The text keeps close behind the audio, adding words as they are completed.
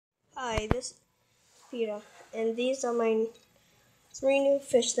Hi, this is Peter, and these are my 3 new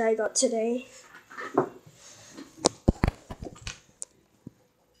fish that I got today.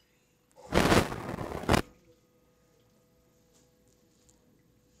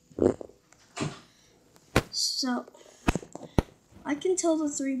 So, I can tell the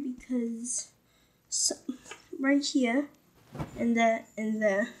 3 because right here and there,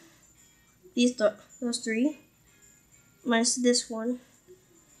 those 3, minus this one,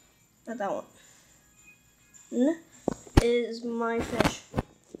 not that one, is my fish,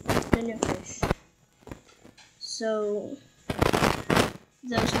 the new fish. So,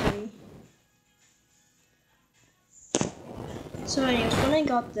 those 3. So anyways, when I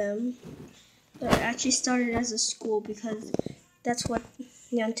got them, it actually started as a school because that's what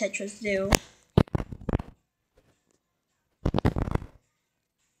young tetras do.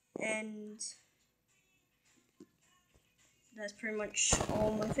 And that's pretty much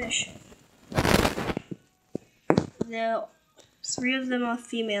all my fish. There, 3 of them are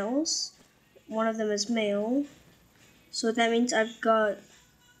females, 1 of them is male. So that means I've got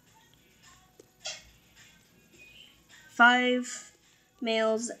 5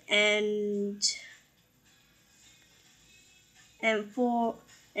 males and 3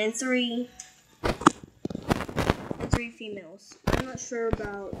 females. I'm not sure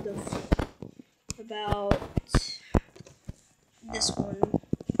about this one.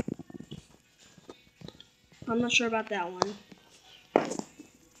 I'm not sure about that one.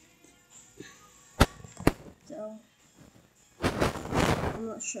 So I'm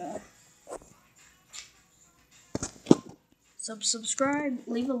not sure. So subscribe,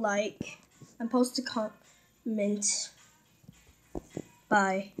 leave a like, and post a comment.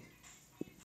 Bye.